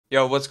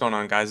Yo, what's going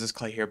on, guys? It's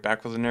Klay here,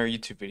 back with another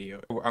YouTube video.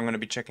 I'm going to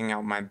be checking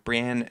out my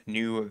brand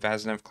new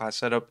VAZNEV class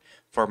setup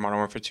for Modern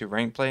Warfare 2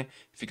 rank play.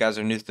 If you guys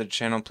are new to the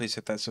channel, please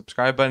hit that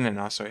subscribe button and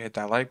also hit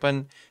that like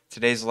button.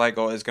 Today's like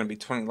goal is going to be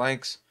 20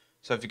 likes,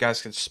 so if you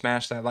guys could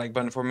smash that like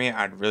button for me,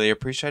 I'd really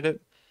appreciate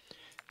it.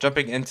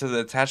 Jumping into the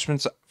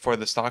attachments for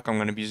the stock, I'm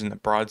going to be using the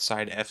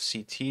broadside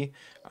FCT.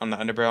 On the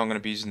underbarrel, I'm going to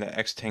be using the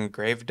X10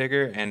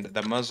 Gravedigger, and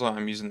the muzzle,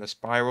 I'm using the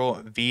Spiral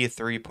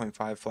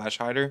V3.5 flash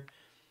hider.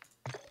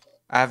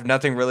 I have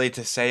nothing really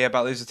to say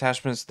about these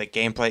attachments. The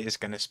gameplay is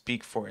going to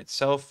speak for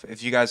itself.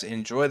 If you guys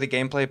enjoy the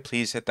gameplay,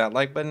 please hit that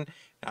like button.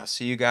 And I'll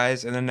see you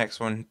guys in the next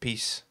one.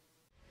 Peace.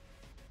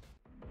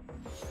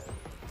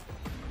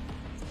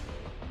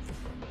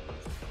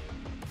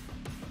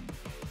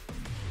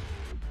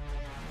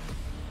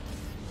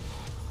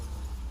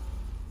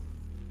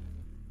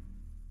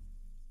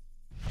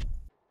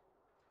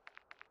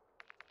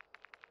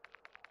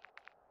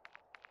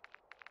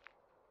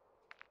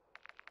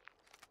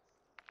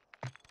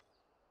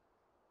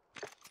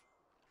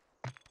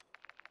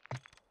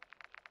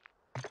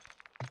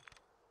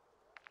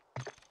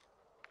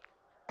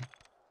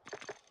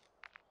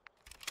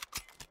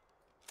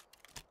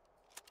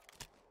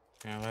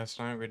 Yeah, last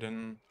night we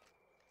didn't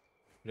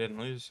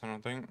lose, I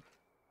don't think.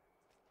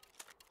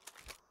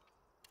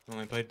 We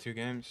only played 2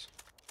 games.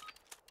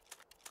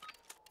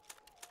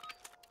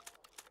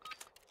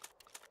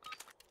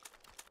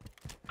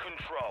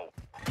 Control.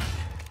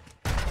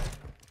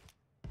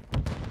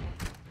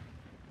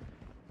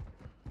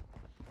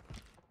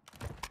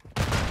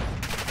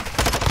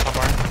 Top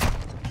bar.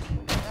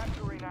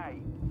 Capturing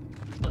A.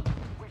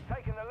 We've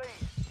taken the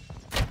lead.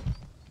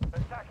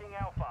 Attacking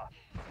Alpha.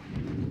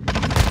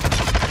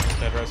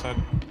 Dead right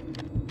side.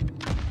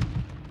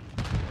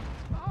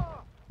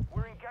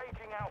 We're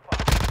engaging Alpha.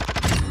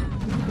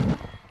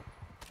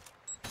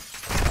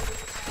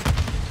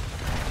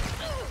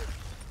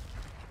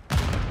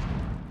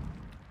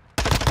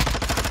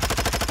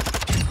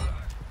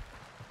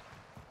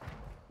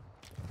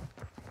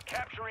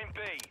 Capturing B.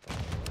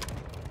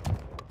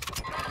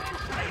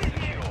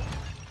 Secure.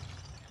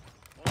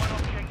 One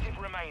objective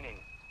remaining.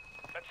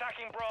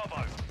 Attacking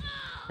Bravo.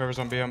 Whoever's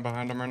on B, I'm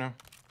behind him right now.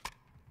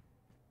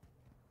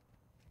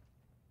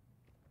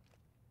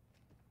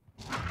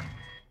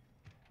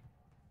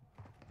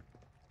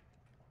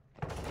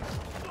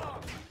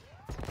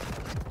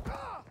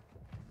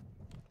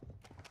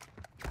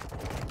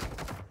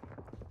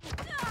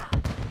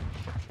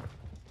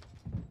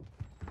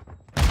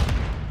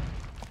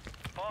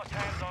 Fast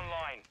hands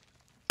online.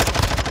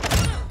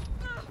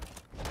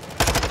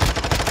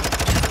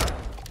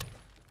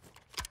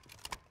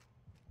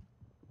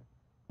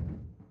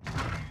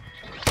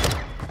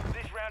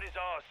 This round is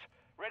ours.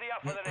 Ready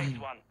up for the next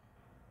one.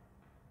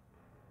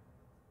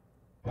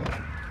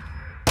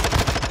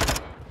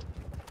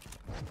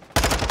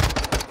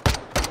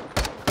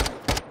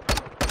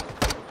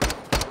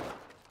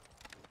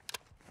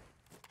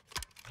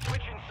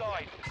 Switching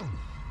sides.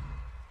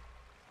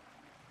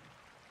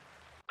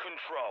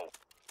 Control.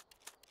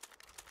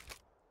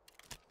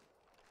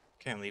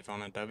 Can't leave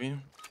on a W.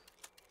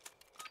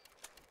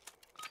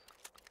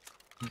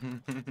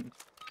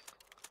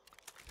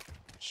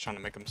 Just trying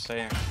to make him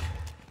stay.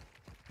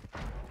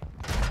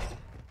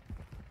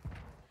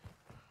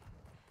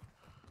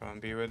 Go and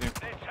be with you.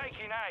 They're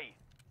taking A.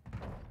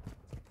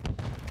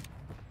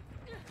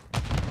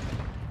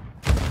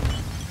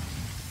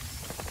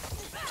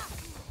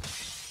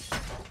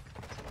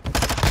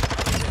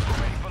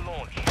 Ready for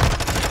launch.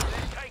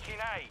 They're taking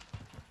A.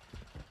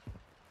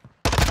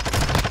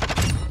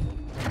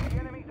 The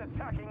enemy's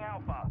attacking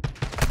Alpha.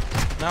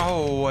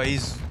 No,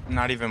 he's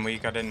not even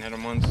weak. I didn't hit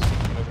him once.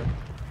 Whatever.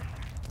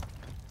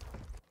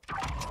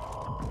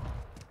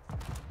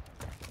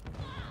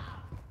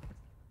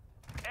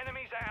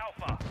 Enemies at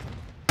Alpha.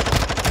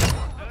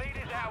 The lead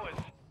is ours.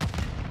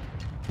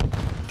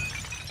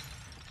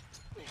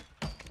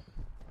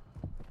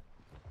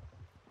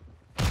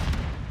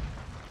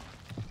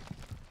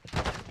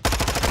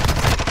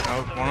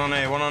 Oh, one on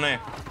A, one on A.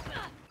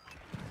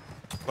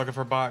 Looking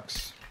for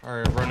box.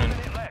 Or running.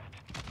 Minute left.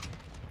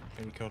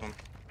 Maybe killed him.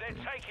 They're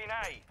taking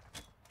A.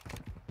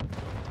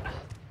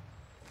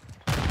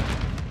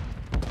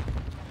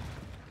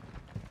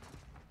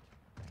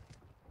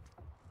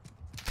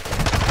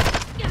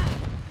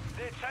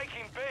 They're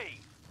taking B.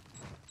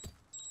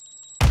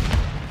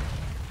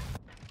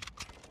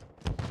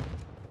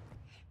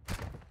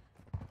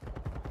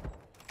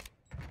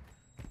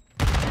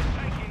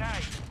 Taking A.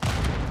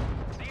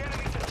 The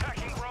enemy's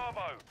attacking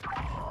Bravo.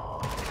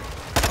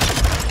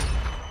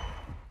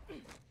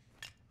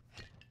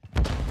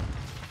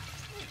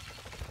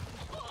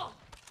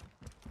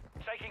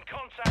 Taking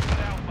contact with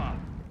Alpha.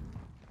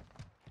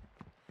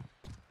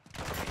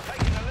 He's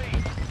taking the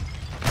lead.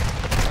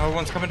 Oh,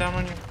 one's coming down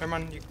on you. Never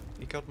mind, you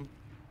killed him.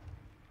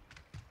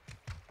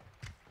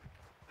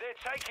 They're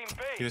taking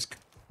B. He was.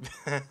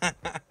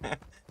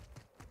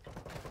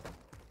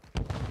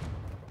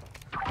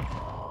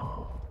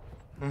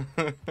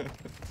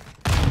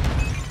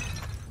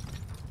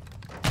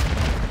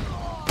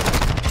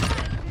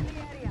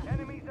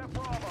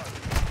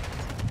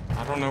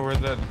 don't know where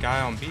the guy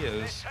on B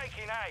is. They're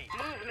taking A.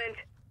 Movement.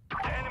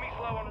 The enemy's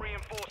low on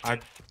reinforcements. I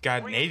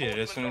got naded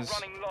as soon as.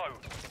 Running low.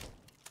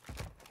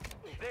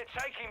 They're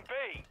taking B.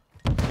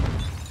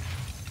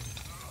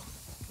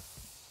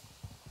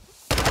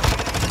 All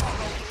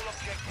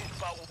objectives,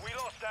 but we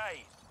lost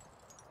A.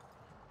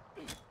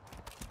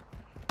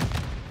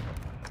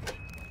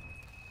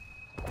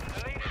 The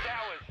lead is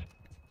ours.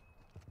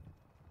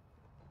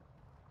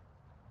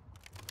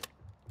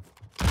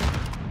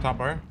 Top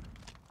bar.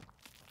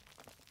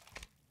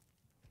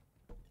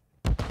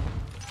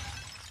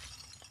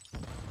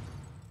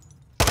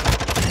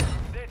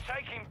 They're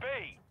taking B.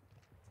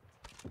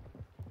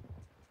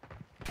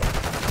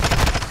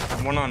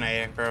 One on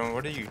A, bro.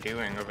 What are you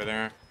doing over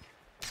there?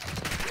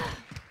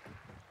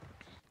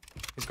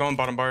 He's going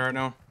bottom bar right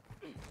now.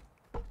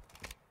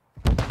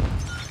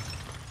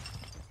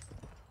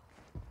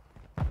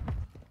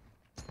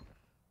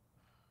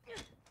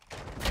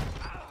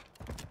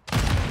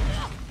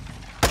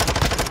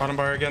 Bottom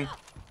bar again.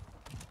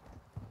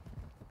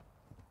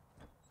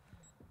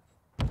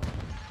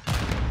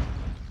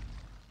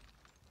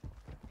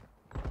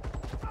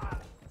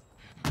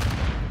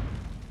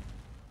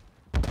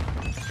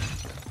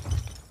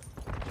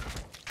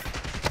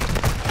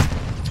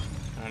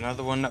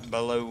 Another one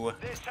below.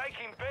 They're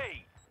taking B.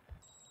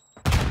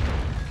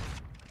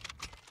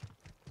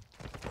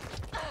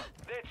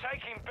 They're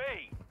taking B.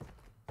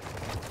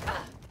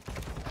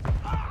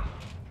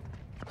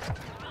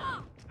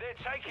 They're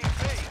taking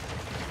B.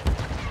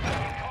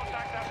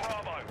 Contact that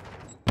Bravo.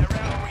 They're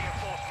out of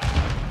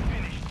reinforcements.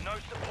 Finished. No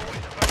support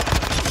is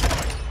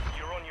available.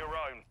 You're on your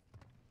own.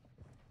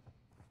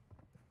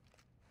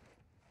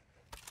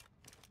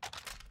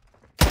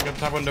 Good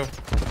top window.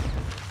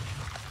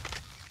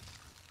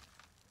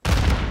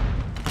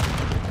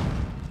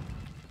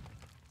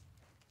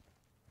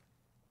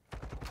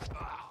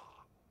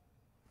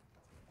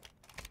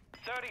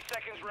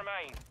 Seconds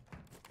remain.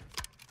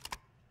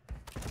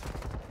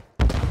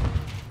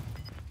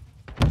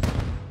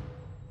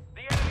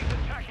 The enemy's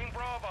attacking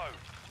Bravo.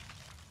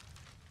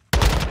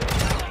 They're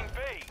attacking B.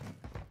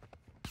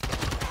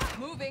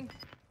 Moving.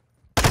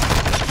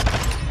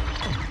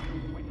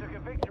 We took a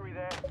victory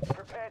there.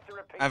 Prepare to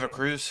repeat. I have a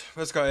cruise.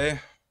 Let's go A.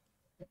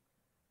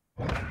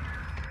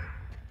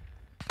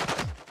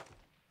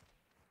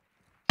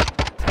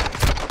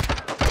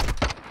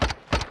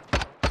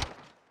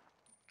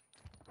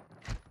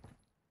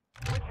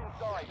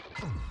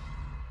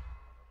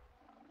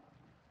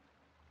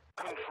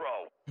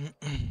 Control.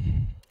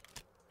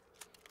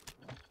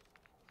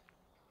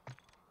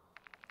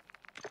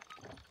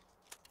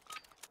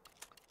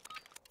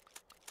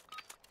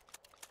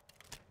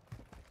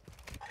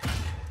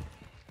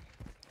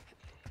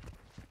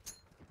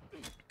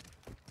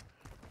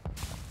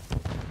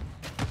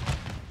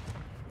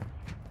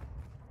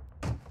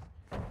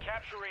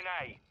 Capturing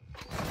A.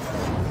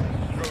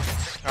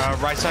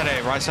 Right side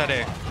A, right side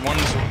A.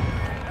 One's.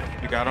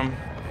 You got him.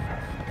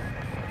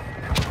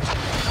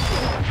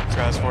 This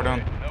guy's 4 down.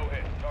 No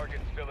hit.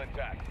 Target still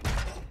intact.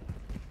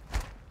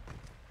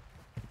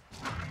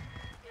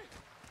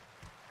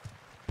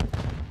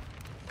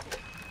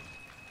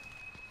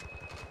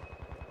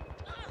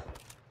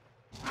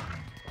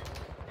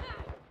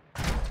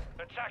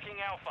 Attacking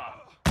Alpha.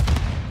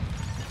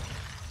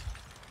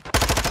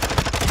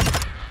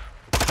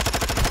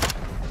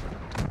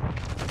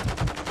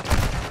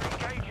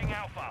 Engaging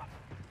Alpha.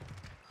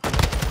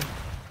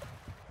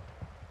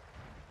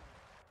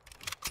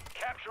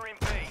 Capturing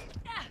B.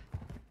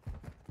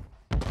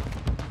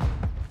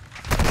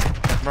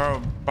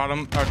 Bro,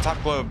 bottom or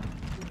top globe.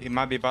 He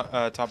might be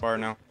top bar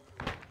now.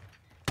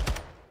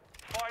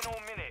 Final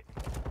minute.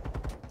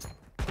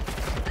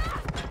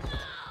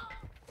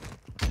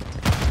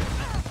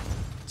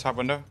 Top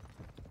window.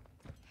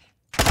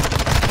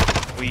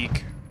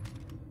 Weak.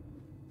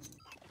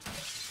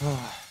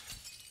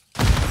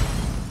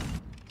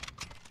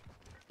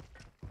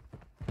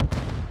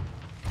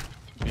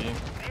 B. The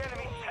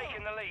enemy's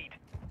taking the lead.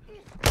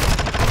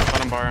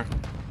 Bottom bar.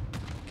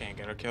 Can't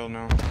get a kill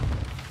now.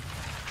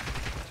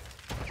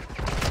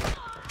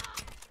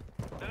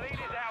 The lead is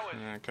ours.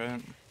 Yeah, okay.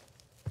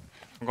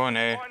 I'm going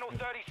A. Final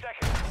 30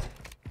 seconds.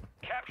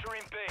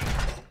 Capturing B.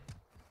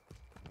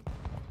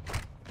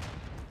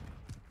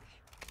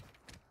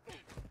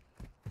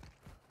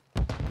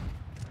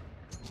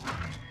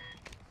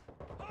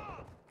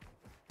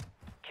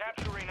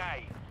 Capturing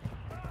A.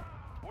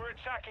 We're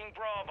attacking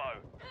Bravo.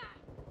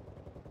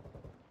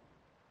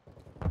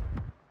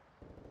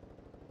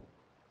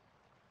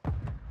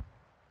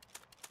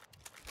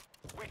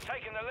 We've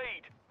taken the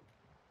lead.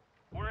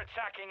 We're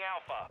attacking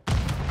Alpha.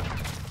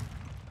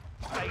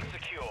 A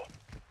secure.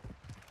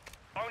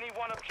 Only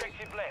one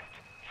objective left.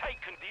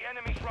 Taken. The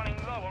enemy's running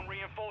low on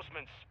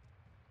reinforcements.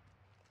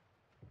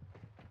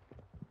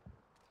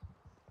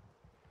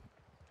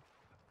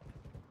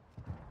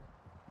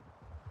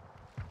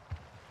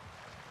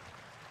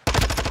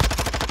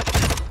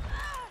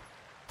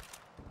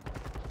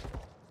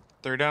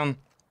 Third down.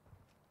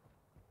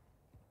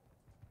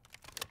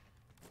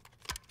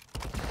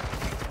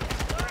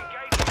 We're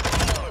engaging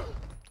Bravo.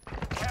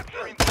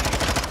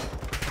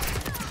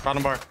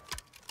 Bottom bar.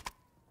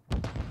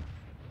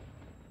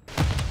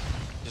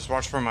 Just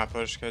watch for my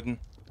push, kid.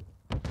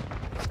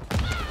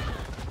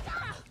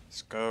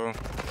 Let's go.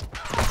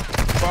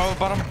 Oh,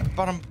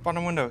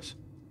 bottom windows.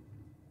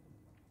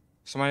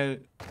 Somebody.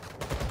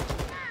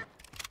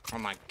 Oh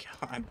my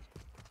god.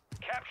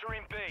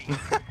 Capturing B.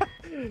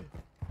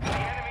 The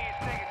enemy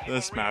is negative.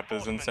 This on map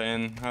is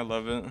reinforcement. insane. I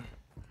love it.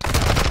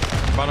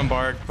 Bottom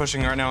bar,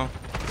 pushing right now.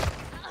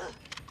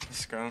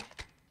 Let's go.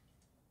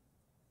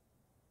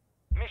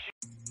 Mission.